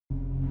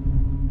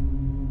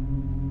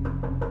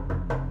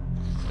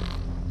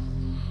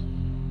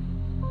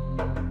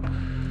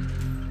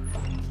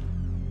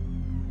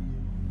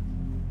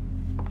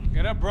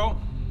Get up, bro.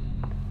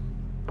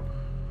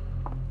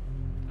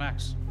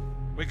 Max.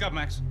 Wake up,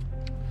 Max.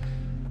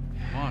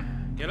 Come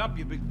on. Get up,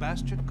 you big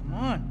bastard. Come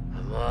on.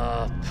 I'm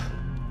up.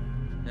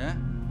 Yeah?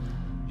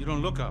 You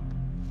don't look up.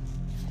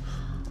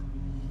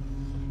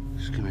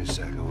 Just give me a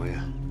second, will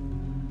you?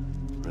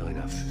 Really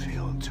not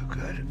feeling too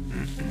good.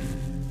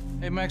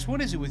 Hey, Max,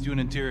 what is it with you in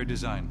interior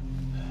design?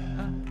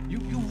 Huh? You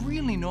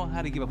really know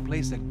how to give a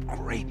place a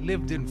great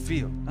lived-in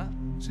feel, huh?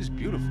 This is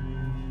beautiful.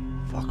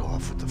 Fuck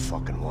off with the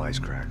fucking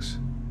wisecracks.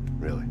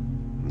 Really,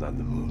 I'm not in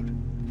the mood.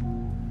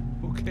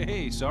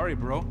 Okay, sorry,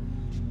 bro.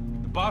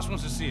 The boss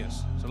wants to see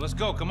us, so let's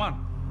go, come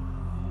on.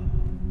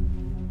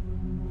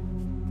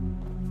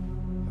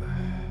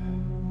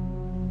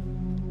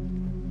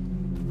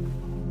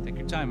 Take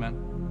your time, man.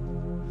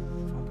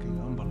 Fucking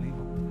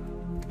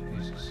unbelievable.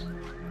 Jesus.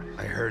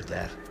 I heard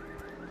that.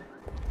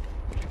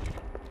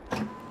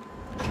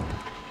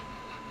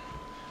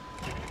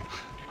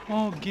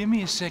 Oh, give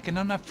me a second.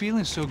 I'm not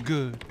feeling so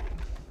good.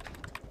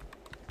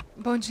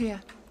 Bom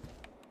dia.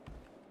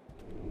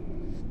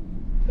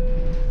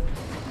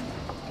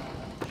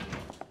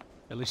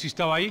 Ela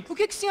estava aí? O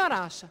que o senhor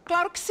acha?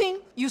 Claro que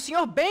sim. E o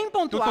senhor bem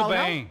pontual, Tudo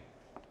bem.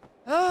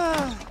 não?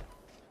 Ah.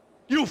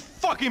 You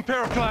fucking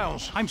pair of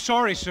clowns! I'm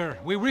sorry, sir.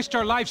 We risked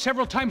our lives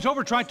several times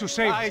over trying to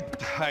save...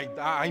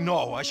 I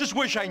know. I just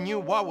wish I knew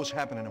what was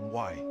happening and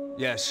why.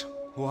 Yes.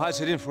 Who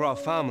has it in for our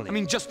family? I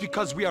mean, just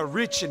because we are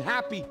rich and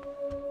happy.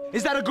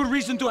 Is that a good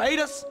reason to hate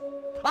us?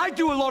 I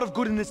do a lot of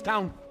good in this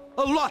town.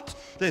 A lot!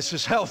 This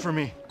is hell for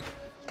me.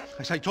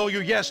 As I told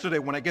you yesterday,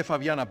 when I get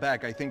Fabiana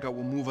back, I think I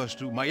will move us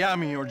to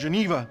Miami or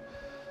Geneva.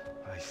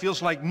 It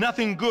feels like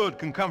nothing good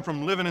can come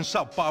from living in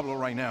Sao Paulo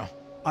right now.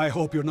 I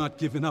hope you're not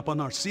giving up on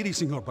our city,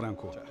 Senor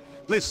Branco.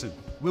 Listen,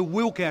 we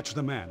will catch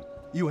the man.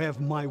 You have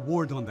my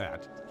word on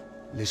that.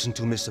 Listen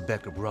to Mr.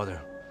 Becker,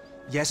 brother.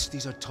 Yes,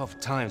 these are tough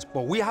times,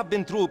 but we have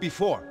been through it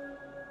before.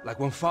 Like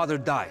when Father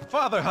died.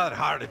 Father had a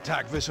heart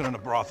attack visiting a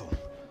brothel.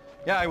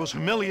 Yeah, it was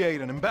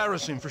humiliating,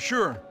 embarrassing, for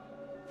sure.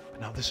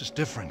 But now this is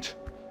different.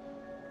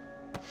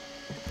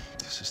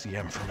 This is the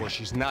end for me. Well,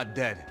 she's not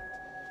dead.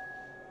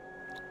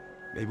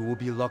 Maybe we'll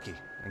be lucky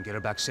and get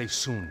her back safe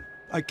soon.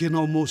 I can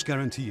almost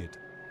guarantee it,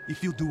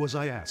 if you do as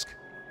I ask.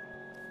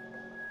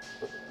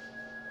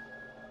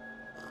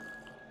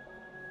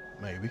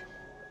 Maybe.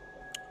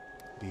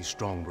 Be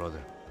strong,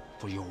 brother.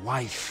 For your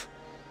wife.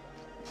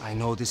 I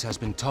know this has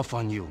been tough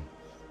on you,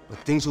 but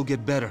things will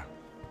get better.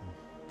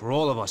 For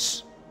all of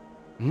us.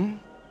 Hmm?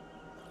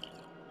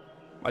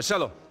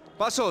 Marcelo,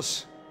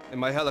 Passos in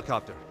my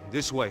helicopter.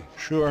 This way.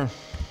 Sure.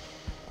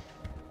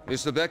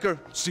 Mr. Becker?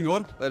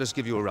 Senhor? Let us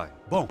give you a ride.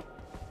 Bom.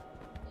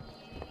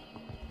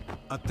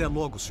 Até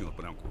logo, Senhor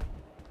Branco.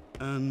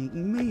 And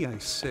may I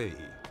say,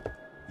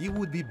 you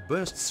would be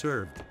best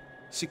served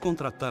se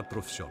contratar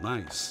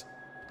profissionais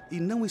e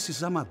não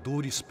esses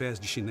amadores pés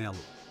de chinelo.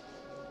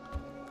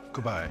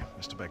 Goodbye,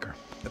 Mr. Becker.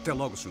 Até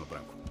logo, Senhor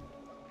Branco.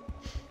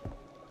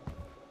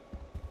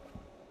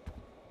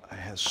 I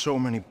had so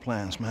many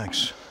plans,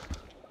 Max.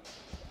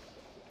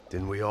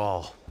 Didn't we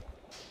all?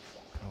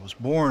 I was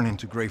born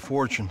into great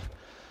fortune.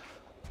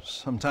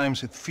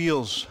 Sometimes it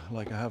feels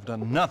like I have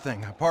done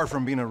nothing apart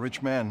from being a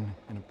rich man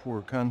in a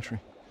poor country.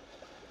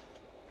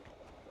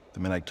 The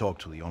men I talk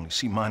to, they only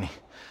see money.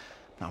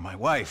 Now my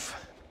wife,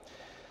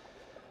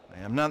 I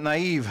am not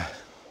naive.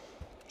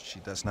 She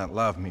does not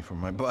love me for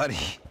my body.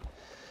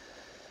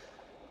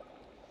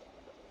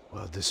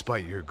 Well,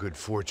 despite your good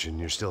fortune,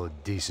 you're still a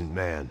decent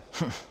man.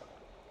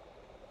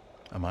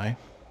 Am I?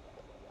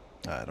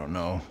 I don't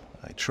know.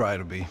 I try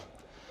to be.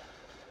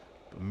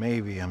 But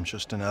maybe I'm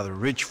just another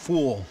rich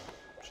fool,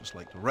 just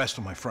like the rest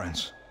of my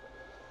friends.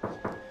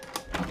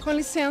 Com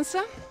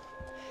licença.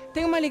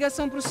 Tem uma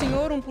ligação para o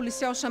senhor,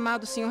 policial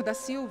chamado Senhor da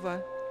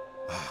Silva.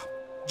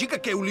 Diga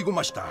que eu ligo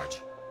mais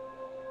tarde.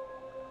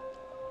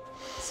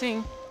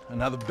 Sim.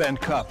 Another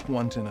bent cop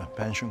wanting a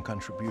pension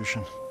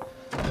contribution.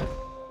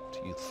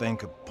 Do you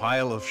think a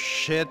pile of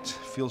shit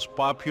feels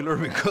popular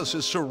because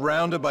it's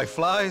surrounded by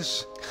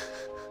flies?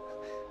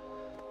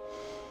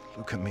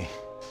 Look at me.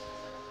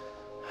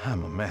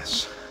 I'm a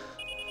mess.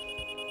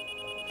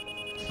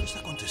 O que está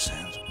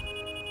acontecendo?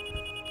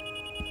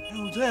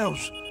 Meu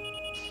Deus!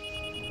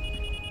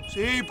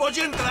 Sim, pode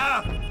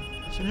entrar!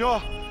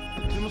 Senhor,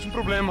 temos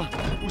problema.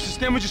 O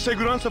sistema de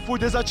segurança foi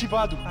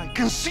desativado. I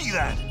can see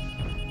that!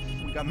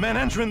 We got men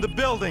entering the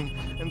building,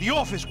 and the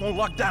office won't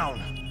lock down.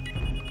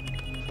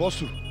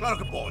 Posso? Claro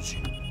que pode.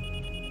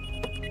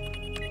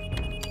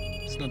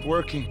 It's not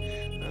working.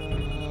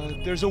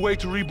 There's a way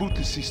to reboot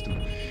the system.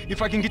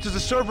 If I can get to the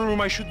server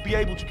room, I should be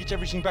able to get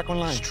everything back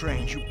online.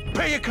 Strange. You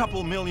pay a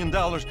couple $1 million,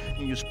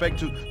 and you expect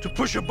to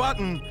push a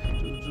button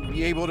to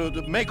be able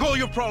to make all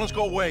your problems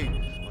go away.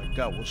 All I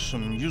got was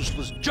some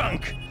useless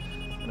junk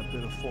and a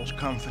bit of false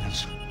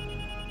confidence.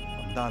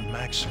 I'm done,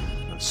 Max.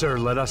 Sir,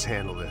 let us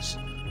handle this.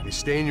 You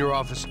stay in your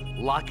office,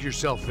 lock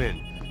yourself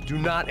in. Do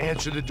not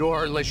answer the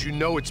door unless you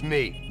know it's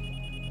me.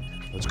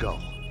 Let's go.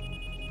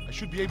 I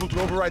should be able to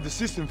override the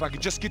system if I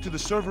could just get to the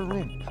server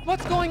room.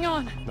 What's going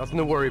on? Nothing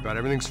to worry about.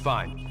 Everything's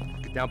fine.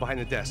 Get down behind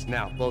the desk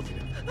now, both of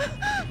you.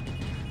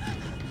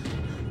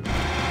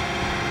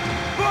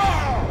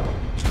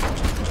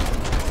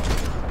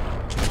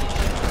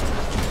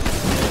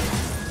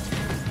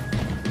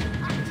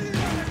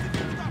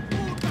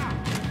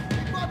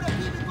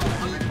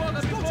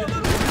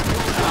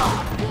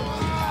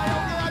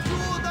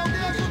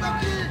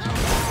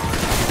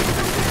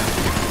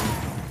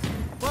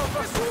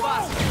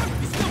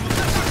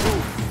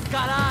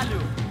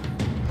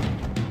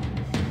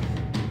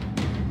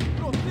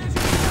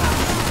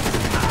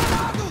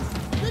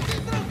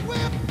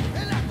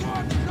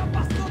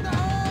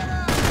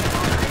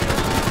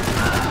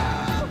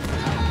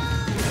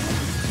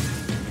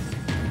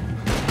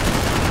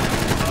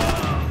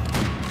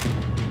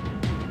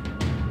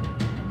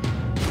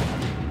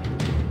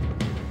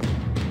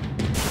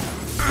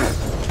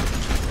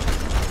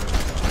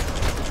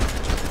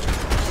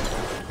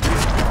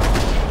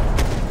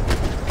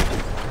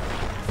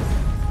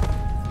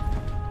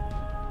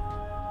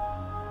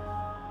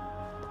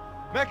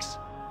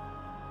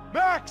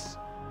 Max!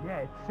 Yeah,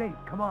 it's safe.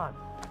 Come on.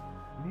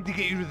 We need to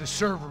get you to the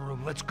server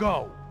room. Let's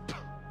go.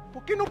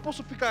 Por que não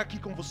posso ficar aqui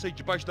com você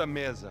debaixo da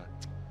mesa?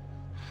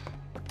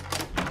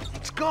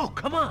 Let's go.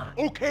 Come on.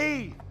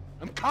 Okay,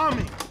 I'm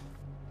coming.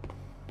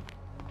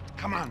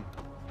 Come on.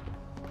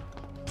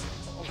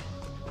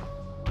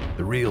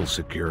 The real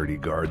security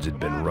guards had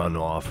been run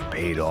off,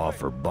 paid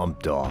off, or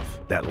bumped off.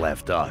 That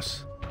left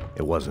us.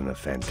 It wasn't a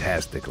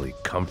fantastically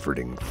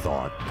comforting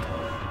thought.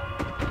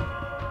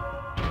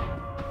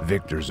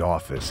 Victor's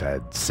office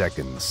had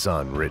second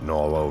son written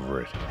all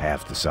over it,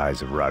 half the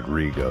size of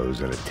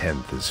Rodrigo's and a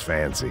tenth as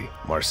fancy.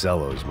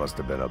 Marcelo's must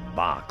have been a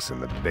box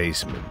in the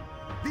basement.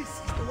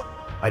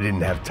 I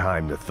didn't have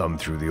time to thumb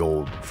through the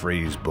old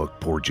phrase book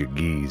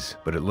Portuguese,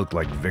 but it looked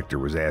like Victor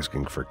was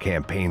asking for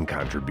campaign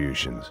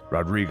contributions.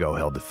 Rodrigo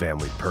held the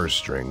family purse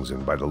strings,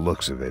 and by the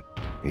looks of it,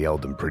 he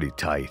held them pretty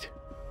tight.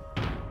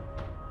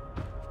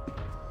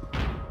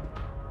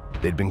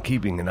 They'd been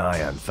keeping an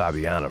eye on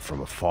Fabiana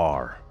from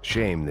afar.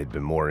 Shame they'd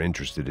been more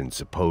interested in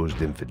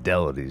supposed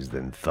infidelities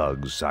than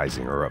thugs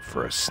sizing her up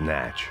for a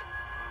snatch.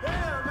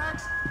 There,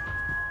 Max!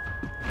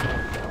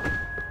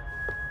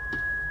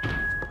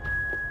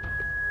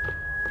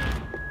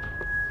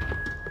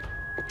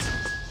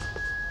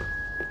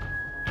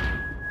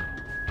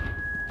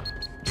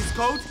 This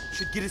code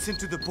should get us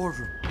into the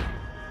boardroom.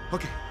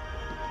 Okay.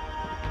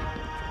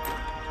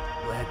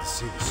 Glad to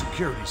see the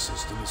security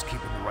system is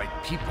keeping the right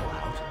people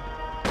out.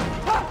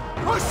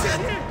 Oh shit!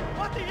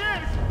 What the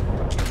hell?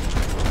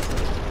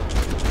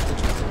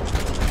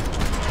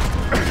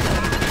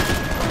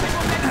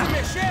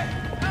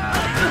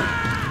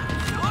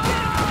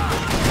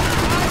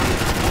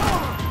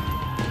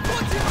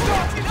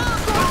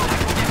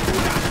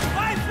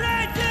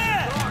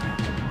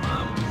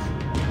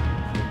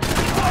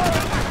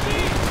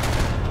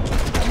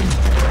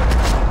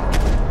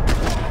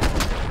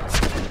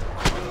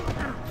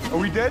 Are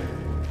we dead?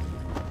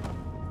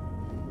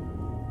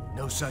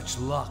 No such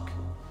luck.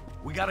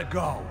 We gotta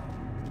go.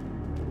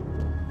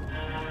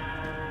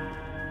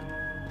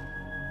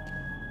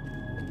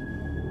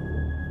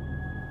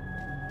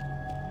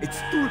 It's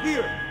through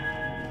here.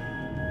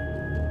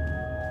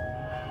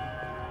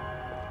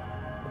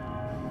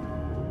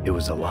 It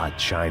was a lot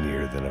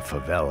shinier than a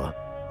favela,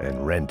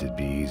 and rent'd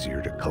be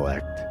easier to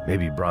collect.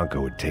 Maybe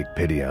Branco would take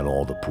pity on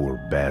all the poor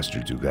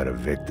bastards who got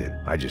evicted.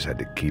 I just had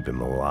to keep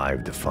him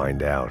alive to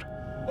find out.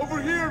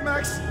 Over here,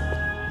 Max!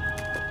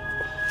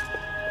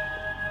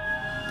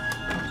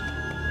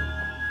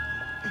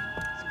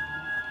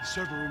 The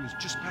server room is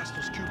just past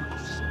those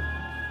cubicles.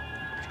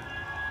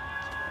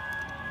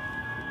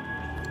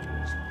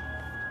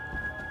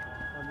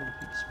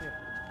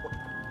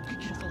 O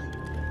que eu falei?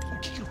 O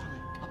que eu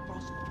falei? A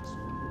próxima pessoa.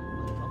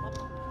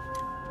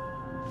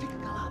 Fica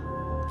calado.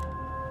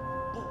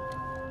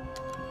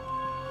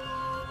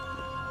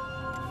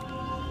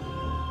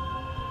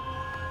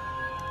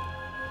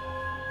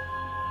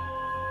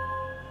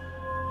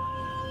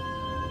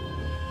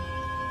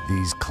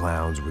 These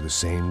clowns were the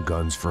same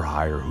guns for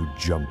hire who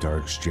jumped our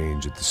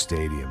exchange at the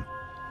stadium.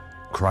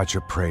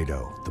 Crotcha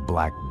Prado, the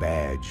Black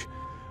Badge,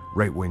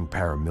 right-wing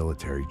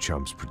paramilitary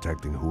chumps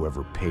protecting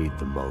whoever paid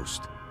the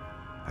most.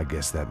 I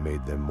guess that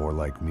made them more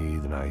like me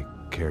than I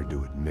cared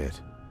to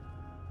admit.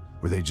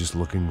 Were they just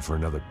looking for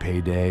another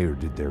payday, or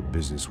did their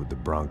business with the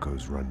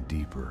Broncos run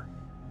deeper?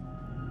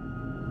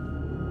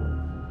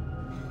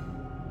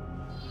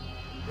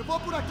 Eu vou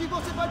por aqui,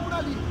 você vai por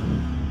ali.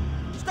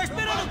 Está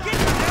esperando o quê?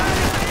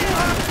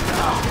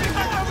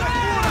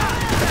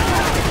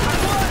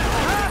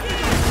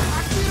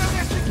 Atira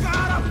nesse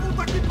cara,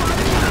 puta que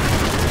pariu!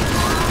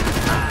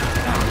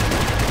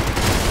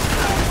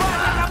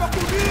 Acaba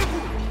comigo!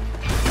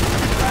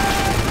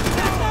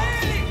 Mata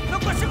ele! Não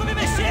consigo me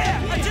mexer!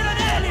 Atira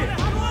nele!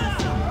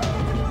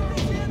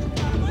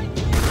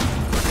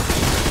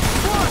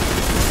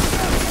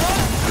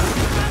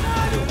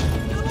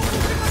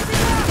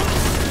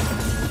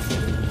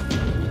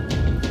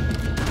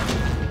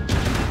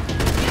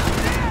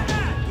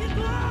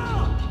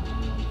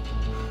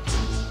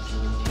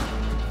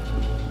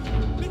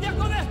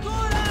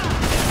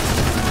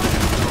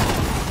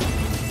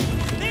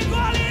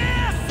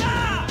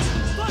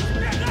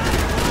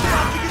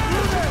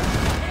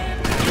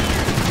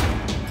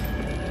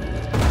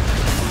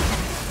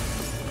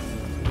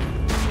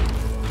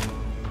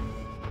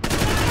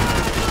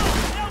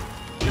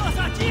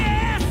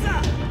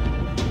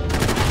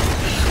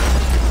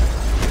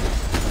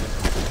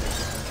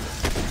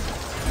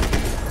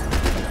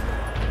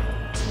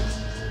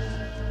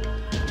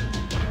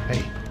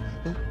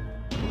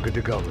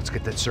 good to go. Let's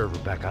get that server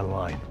back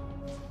online.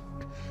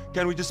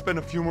 Can't we just spend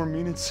a few more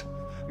minutes?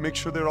 Make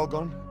sure they're all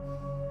gone?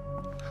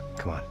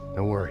 Come on,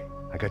 don't worry.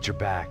 I got your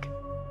back.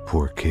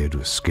 Poor kid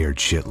was scared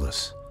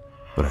shitless,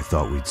 but I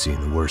thought we'd seen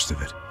the worst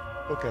of it.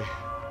 Okay.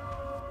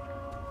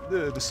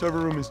 The server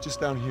room is just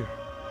down here.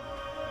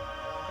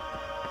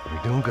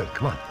 You're doing good.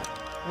 Come on.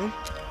 Hey?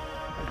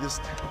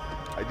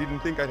 I didn't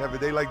think I'd have a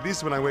day like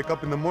this when I wake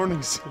up in the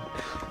mornings.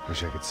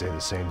 Wish I could say the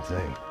same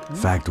thing.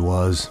 Fact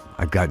was,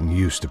 I'd gotten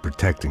used to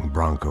protecting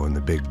Branko in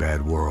the big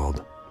bad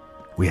world.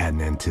 We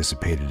hadn't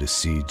anticipated a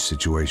siege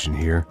situation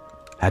here,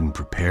 hadn't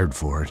prepared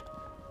for it.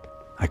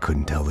 I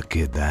couldn't tell the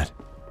kid that.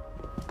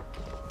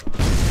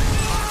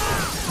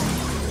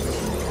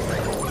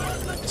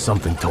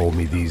 Something told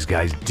me these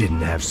guys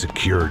didn't have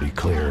security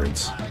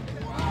clearance.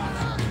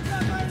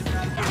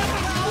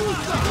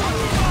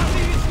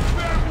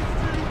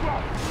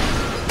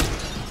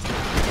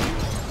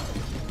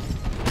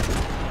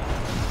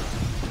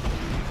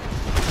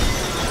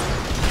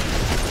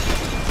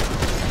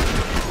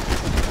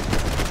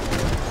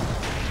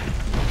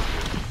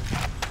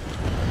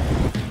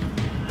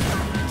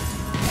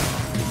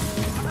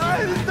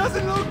 This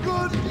doesn't look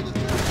good!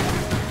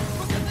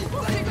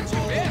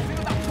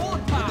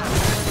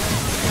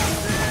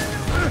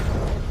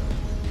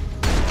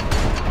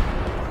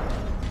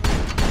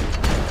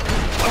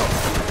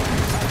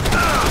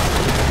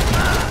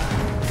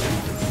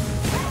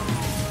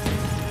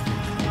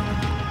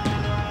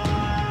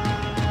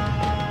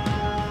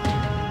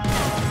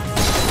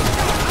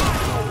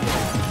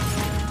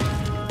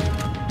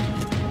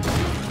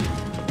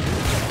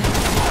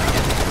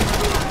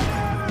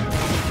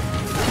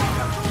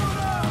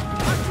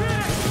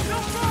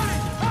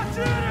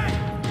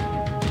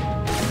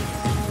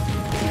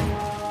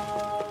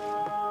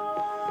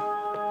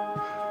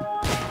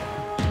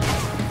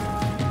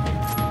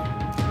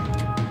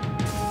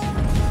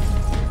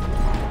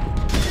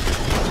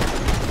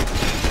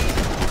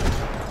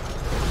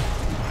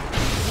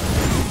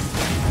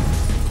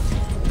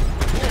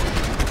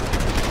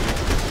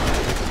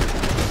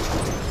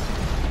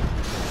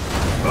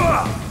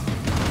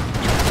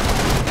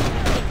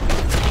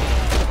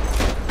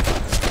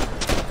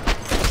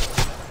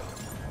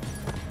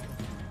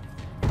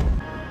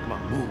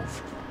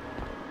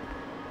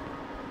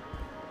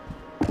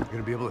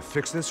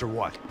 Fix this or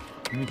what?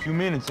 In a few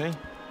minutes, eh?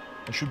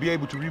 I should be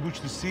able to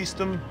reboot the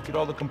system, get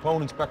all the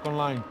components back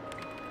online.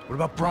 What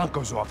about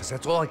Bronco's office?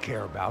 That's all I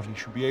care about. You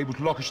should be able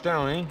to lock us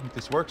down, eh? If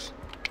this works.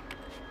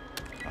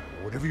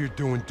 Whatever you're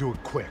doing, do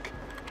it quick.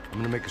 I'm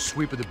gonna make a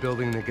sweep of the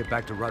building and then get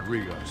back to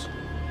Rodrigo's.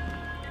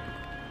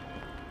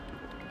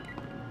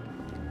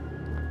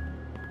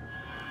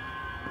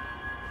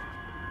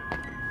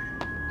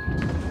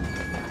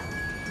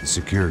 The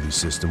security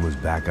system was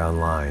back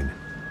online.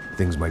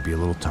 Things might be a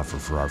little tougher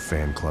for our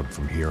fan club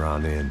from here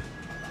on in.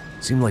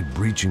 Seemed like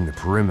breaching the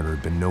perimeter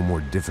had been no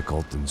more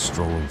difficult than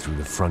strolling through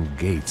the front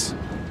gates.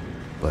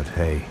 But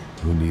hey,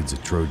 who needs a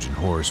Trojan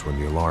horse when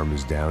the alarm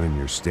is down and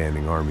your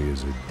standing army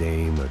is a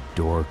dame, a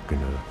dork,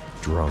 and a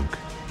drunk?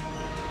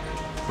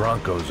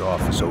 Bronco's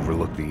office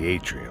overlooked the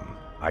atrium.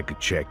 I could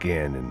check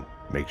in and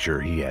make sure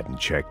he hadn't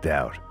checked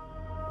out.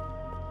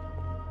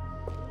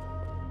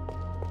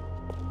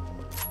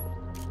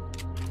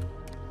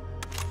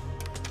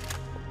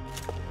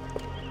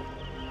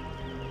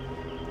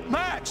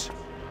 Max!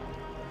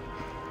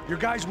 Your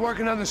guy's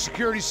working on the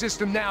security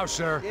system now,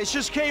 sir. It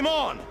just came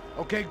on!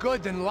 Okay,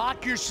 good, then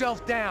lock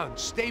yourself down.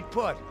 Stay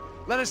put.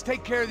 Let us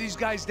take care of these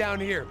guys down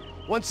here.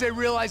 Once they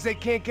realize they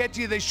can't get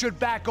to you, they should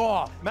back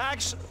off.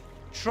 Max,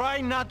 try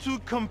not to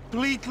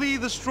completely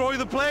destroy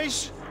the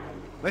place.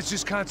 Let's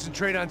just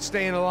concentrate on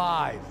staying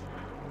alive.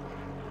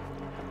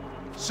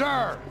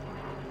 Sir!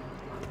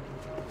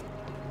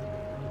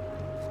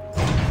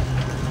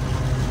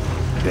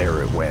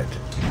 There it went.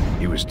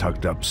 He was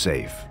tucked up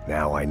safe.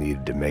 Now I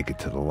needed to make it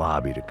to the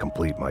lobby to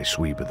complete my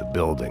sweep of the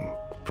building,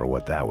 for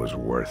what that was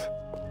worth.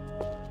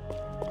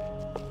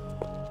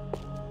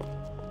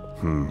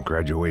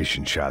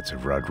 Graduation shots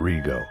of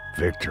Rodrigo,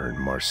 Victor, and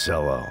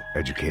Marcelo,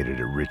 educated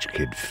at rich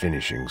kid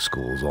finishing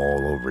schools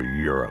all over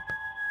Europe.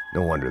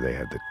 No wonder they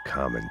had the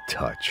common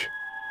touch.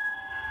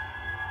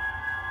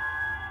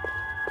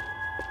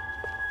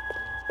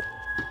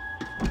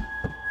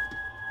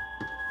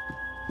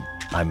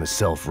 I'm a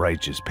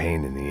self-righteous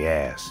pain in the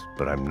ass,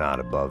 but I'm not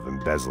above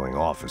embezzling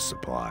office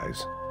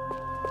supplies.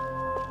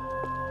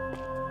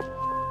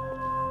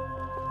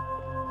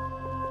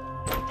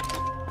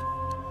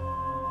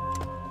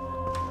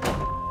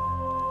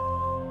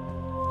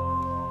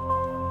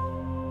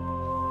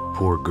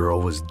 Poor girl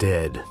was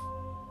dead.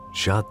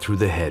 Shot through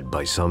the head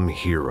by some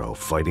hero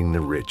fighting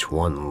the rich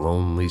one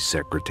lonely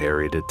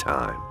secretary at a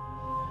time.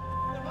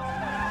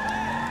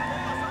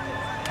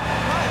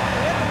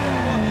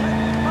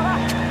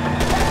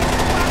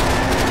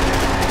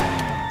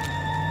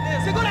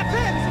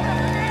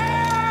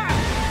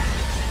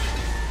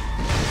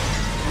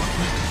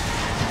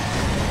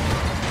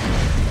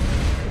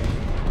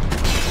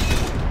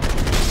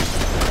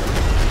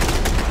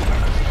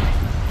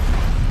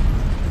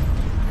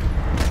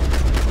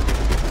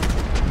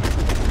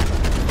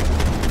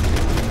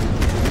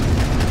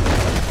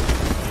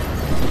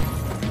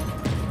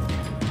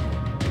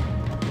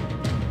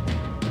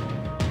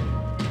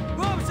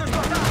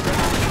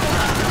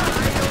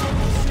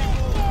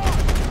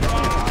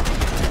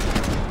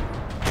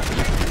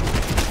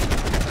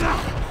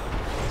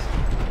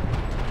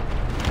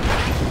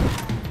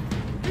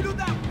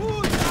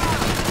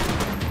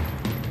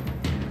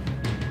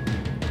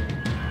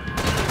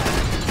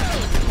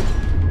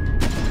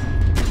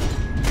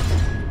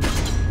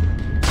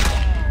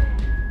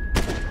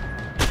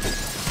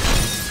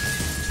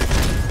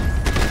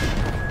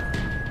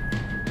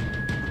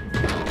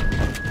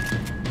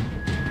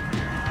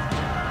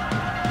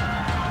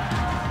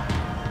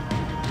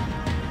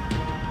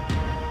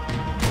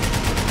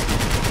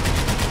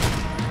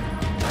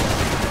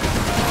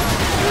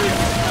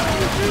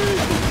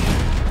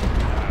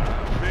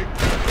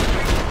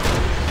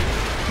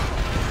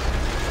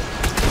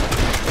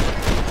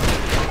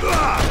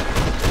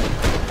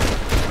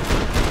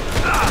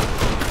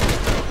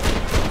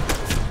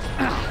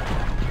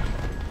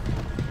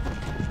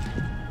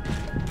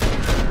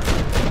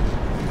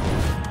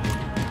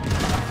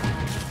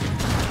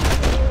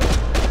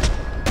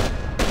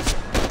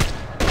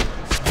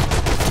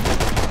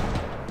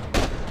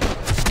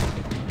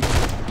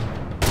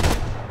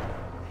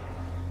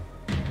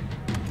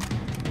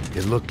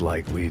 looked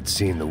like we'd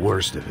seen the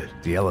worst of it.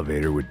 The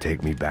elevator would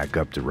take me back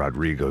up to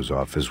Rodrigo's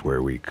office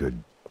where we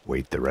could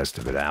wait the rest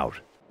of it out.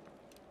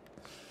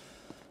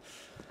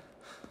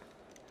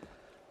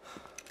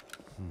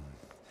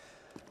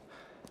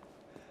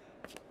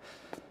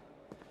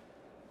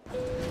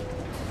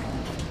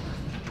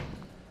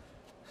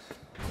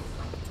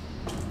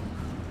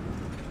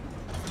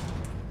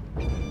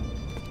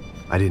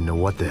 I didn't know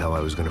what the hell I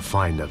was gonna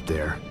find up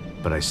there,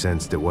 but I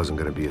sensed it wasn't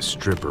gonna be a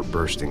stripper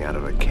bursting out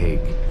of a cake.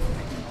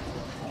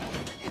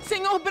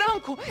 Senor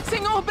Branco!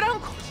 Senor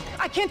Branco!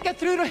 I can't get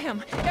through to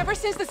him. Ever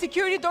since the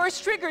security door is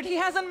triggered, he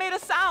hasn't made a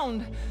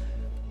sound.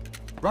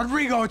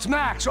 Rodrigo, it's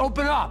Max.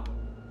 Open up.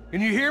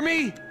 Can you hear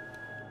me?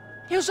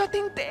 Eu já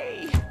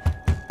tentei.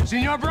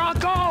 Senor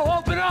Branco,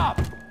 open up!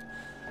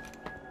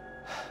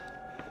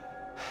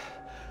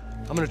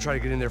 I'm gonna try to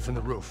get in there from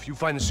the roof. You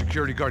find the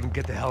security guard and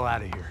get the hell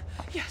out of here.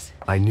 Yes.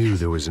 I knew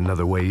there was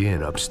another way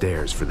in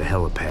upstairs for the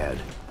helipad.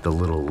 The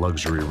little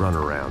luxury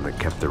runaround that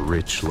kept the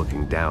rich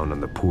looking down on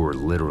the poor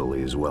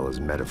literally as well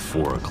as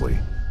metaphorically.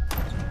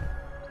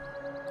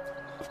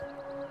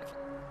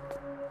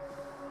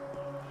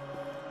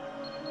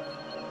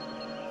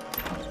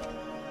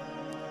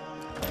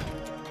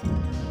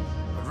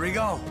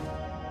 Rodrigo?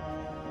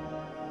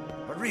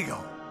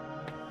 Rodrigo?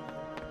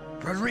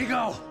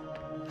 Rodrigo?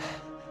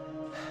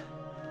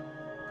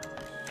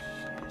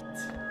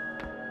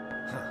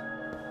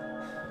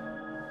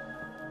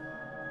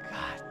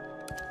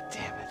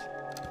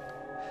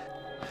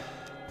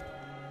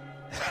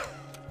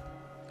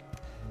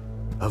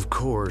 Of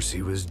course,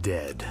 he was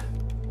dead.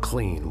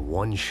 Clean,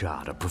 one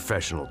shot, a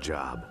professional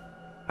job.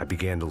 I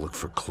began to look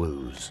for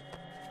clues.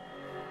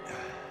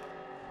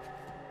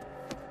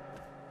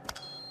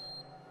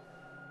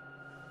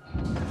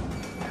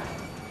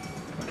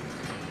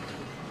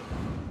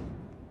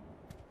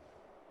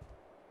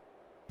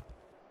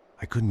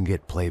 I couldn't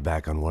get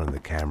playback on one of the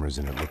cameras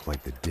and it looked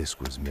like the disc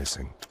was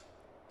missing.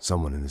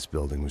 Someone in this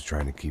building was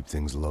trying to keep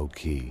things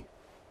low-key.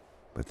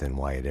 But then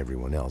why had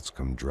everyone else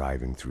come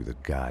driving through the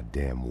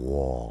goddamn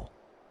wall?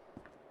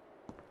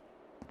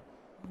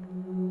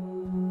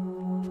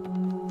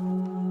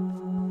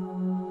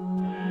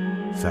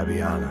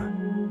 Fabiana.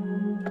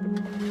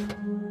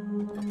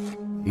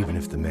 Even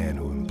if the man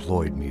who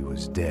employed me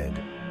was dead,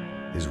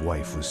 his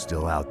wife was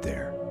still out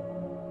there.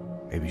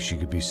 Maybe she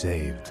could be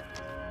saved.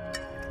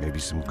 Maybe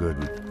some good...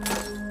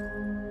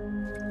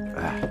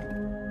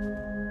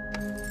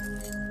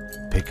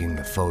 Picking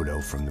the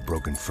photo from the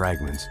broken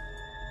fragments,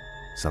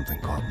 something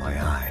caught my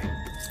eye.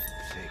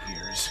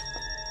 Figures.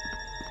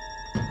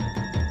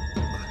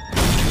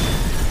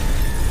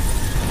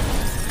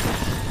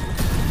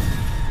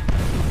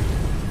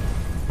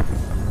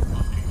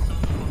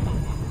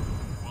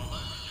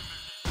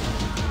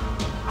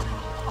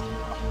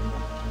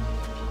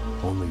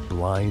 Only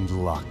blind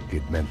luck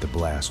it meant the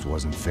blast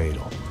wasn't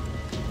fatal.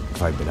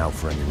 If I'd been out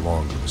for any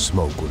longer, the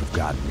smoke would have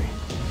gotten me.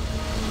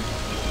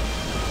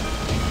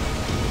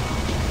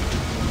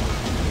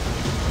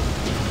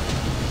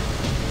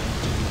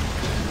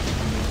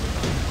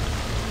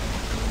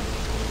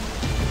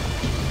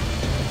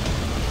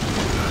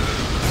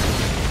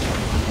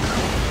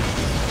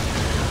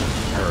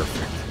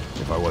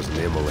 If I wasn't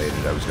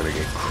immolated, I was gonna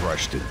get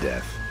crushed to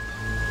death.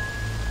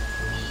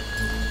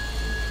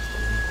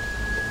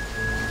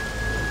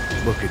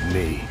 Look at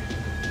me.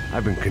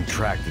 I've been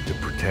contracted to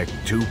protect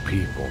two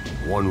people.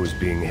 One was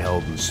being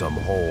held in some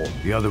hole.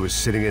 The other was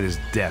sitting at his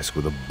desk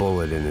with a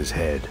bullet in his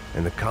head.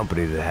 And the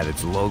company that had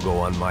its logo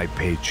on my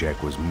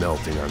paycheck was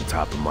melting on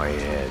top of my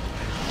head.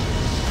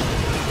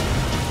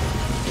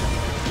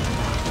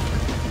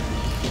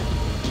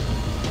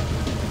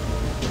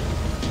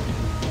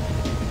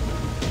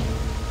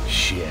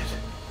 Shit.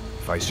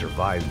 If I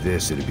survived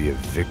this, it'd be a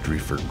victory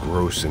for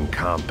gross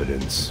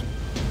incompetence.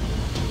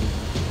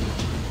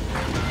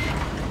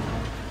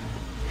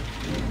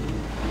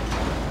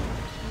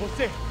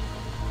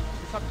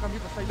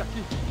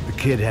 The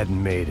kid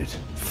hadn't made it.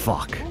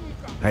 Fuck.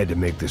 I had to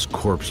make this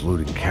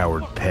corpse-looting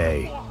coward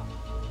pay.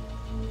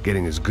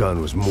 Getting his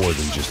gun was more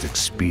than just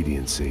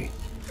expediency.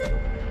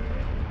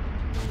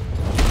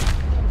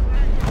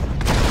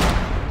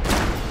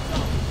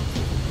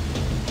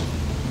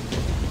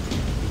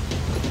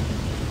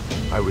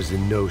 I was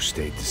in no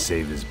state to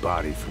save his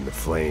body from the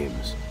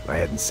flames. I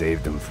hadn't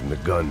saved him from the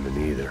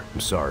gunman either.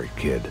 I'm sorry,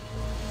 kid.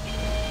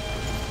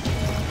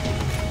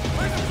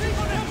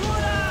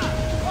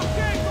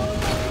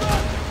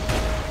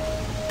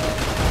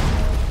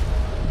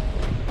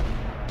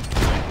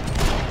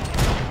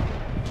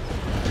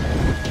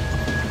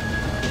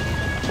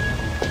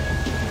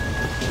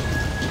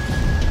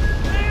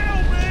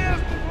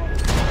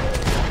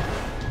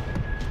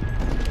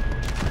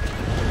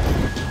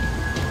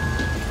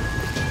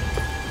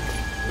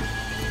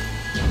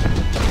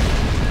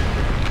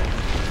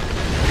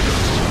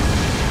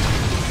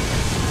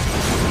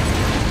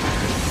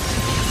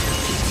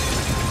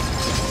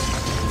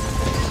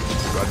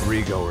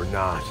 Or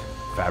not,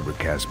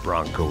 Fabricast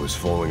Bronco was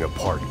falling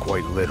apart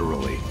quite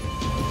literally.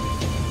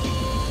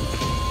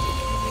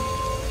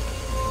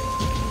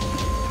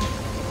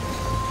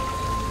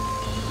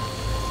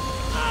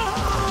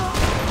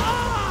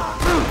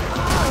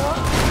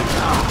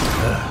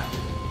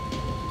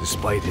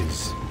 Despite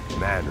his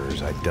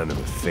manners, I'd done him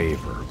a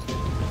favor.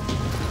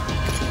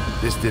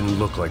 This didn't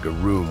look like a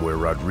room where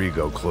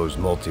Rodrigo closed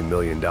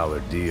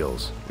multi-million-dollar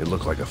deals. It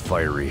looked like a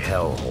fiery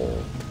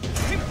hellhole.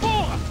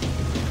 Empurra!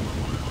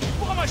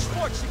 Empurra mais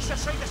forte se quiser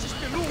sair dessa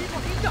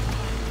espelunca!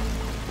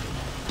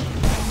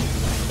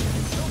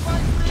 Não vai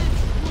em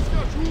frente! Busque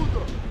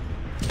ajuda!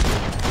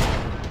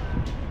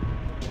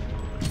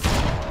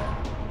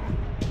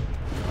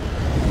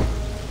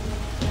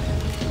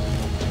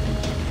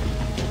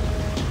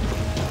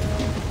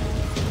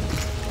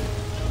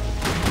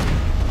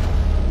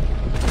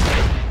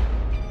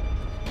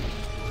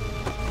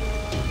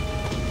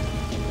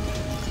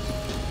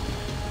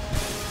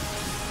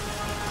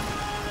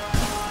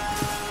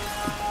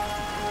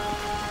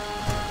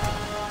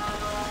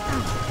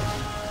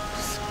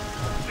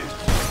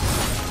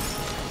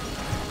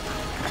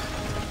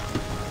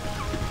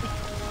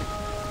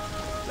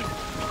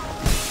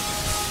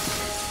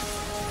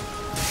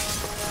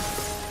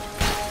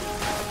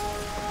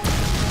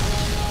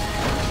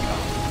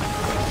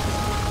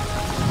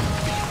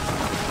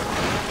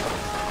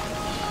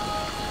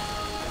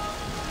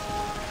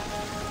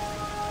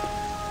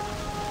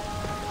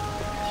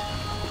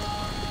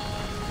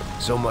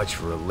 So much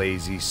for a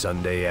lazy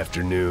Sunday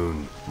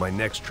afternoon. My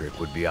next trick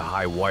would be a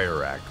high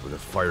wire act with a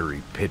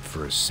fiery pit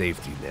for a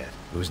safety net.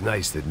 It was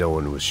nice that no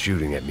one was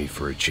shooting at me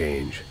for a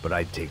change, but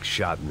I'd take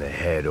shot in the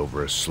head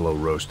over a slow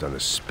roast on a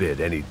spit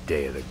any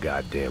day of the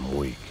goddamn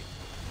week.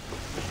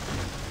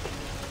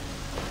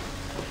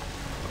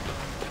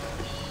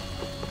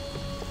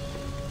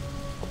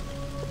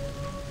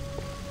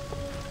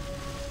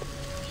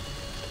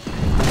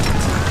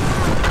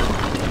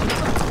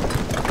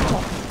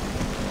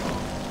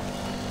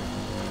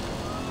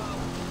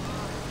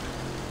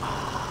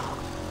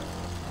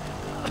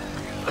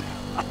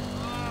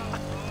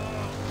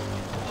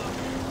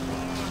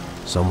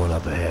 Someone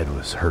up ahead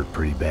was hurt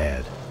pretty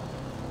bad.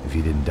 If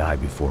he didn't die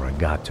before I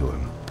got to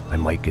him, I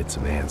might get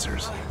some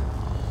answers.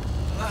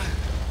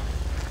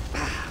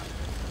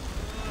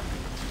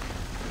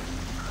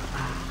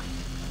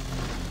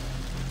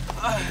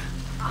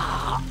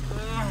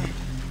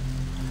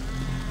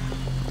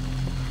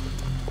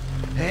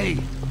 Hey!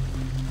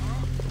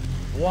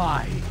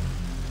 Why?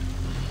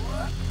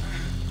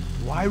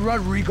 Why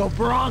Rodrigo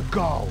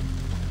Branco?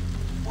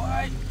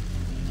 Why?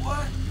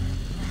 What?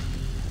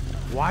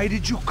 Why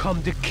did you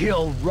come to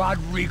kill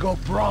Rodrigo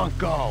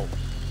Branco?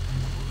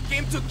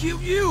 Came to kill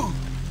you!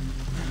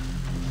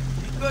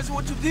 Because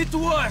what you did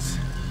to us!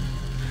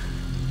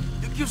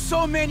 You killed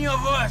so many of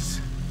us!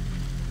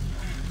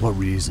 What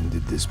reason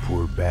did this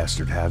poor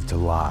bastard have to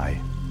lie?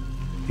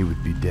 He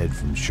would be dead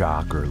from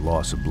shock or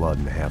loss of blood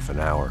in half an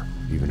hour,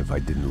 even if I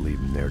didn't leave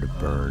him there to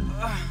burn.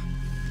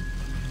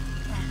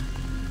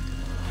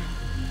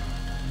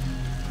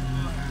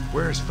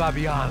 Where's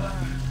Fabiana?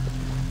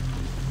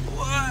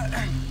 What?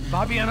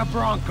 Fabiana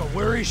Branco,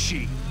 where is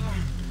she?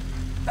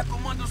 That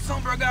Commando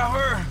Sombra got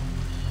her.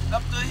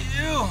 Up the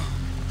hill.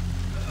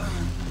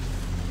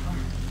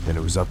 Then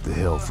it was up the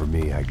hill for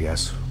me, I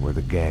guess, where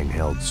the gang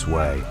held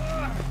sway.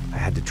 I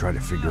had to try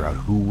to figure out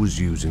who was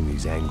using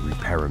these angry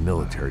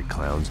paramilitary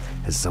clowns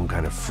as some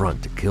kind of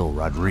front to kill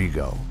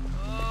Rodrigo.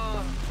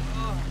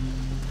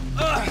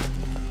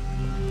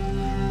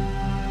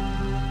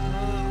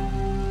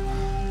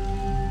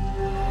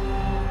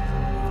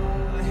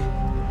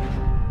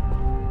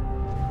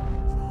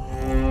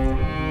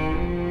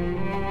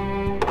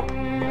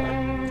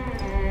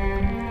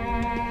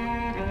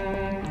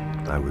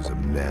 I was a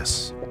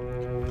mess.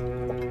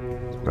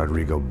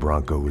 Rodrigo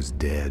Branco was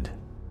dead.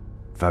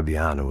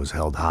 Fabiana was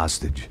held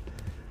hostage.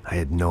 I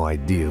had no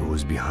idea who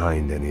was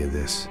behind any of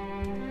this.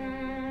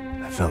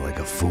 I felt like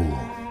a fool.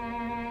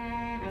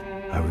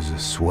 I was a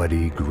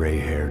sweaty,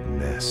 gray-haired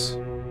mess.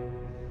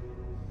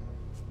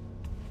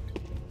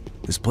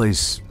 This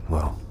place,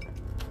 well,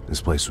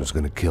 this place was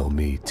gonna kill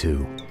me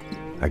too.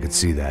 I could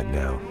see that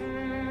now.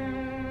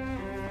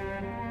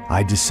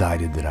 I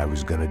decided that I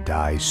was gonna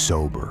die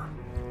sober,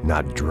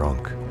 not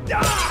drunk.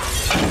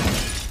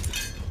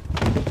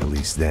 At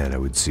least then I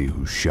would see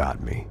who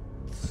shot me.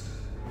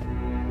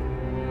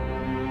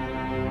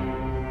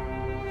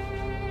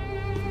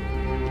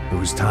 It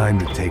was time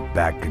to take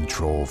back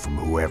control from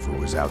whoever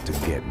was out to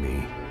get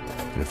me.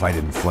 And if I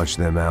didn't flush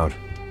them out,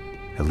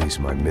 at least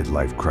my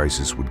midlife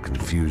crisis would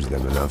confuse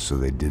them enough so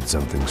they did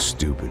something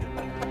stupid.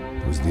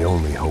 It was the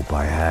only hope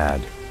I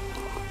had.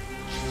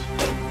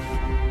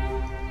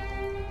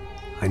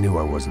 I knew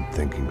I wasn't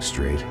thinking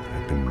straight.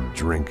 I'd been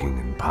drinking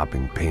and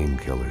popping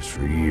painkillers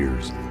for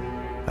years.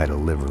 I had a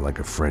liver like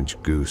a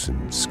French goose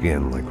and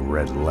skin like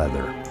red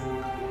leather.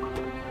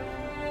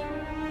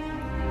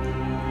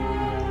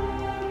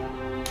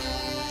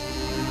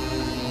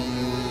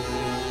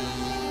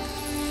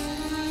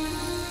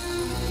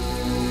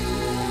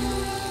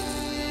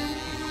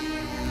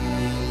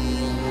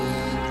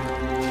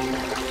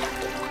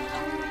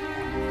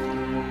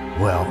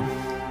 Well,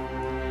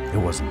 it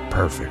wasn't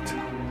perfect.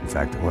 In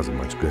fact, it wasn't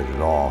much good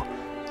at all,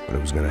 but it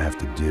was gonna have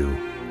to do.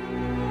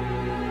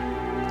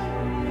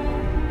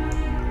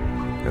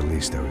 At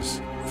least I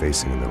was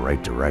facing in the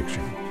right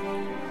direction.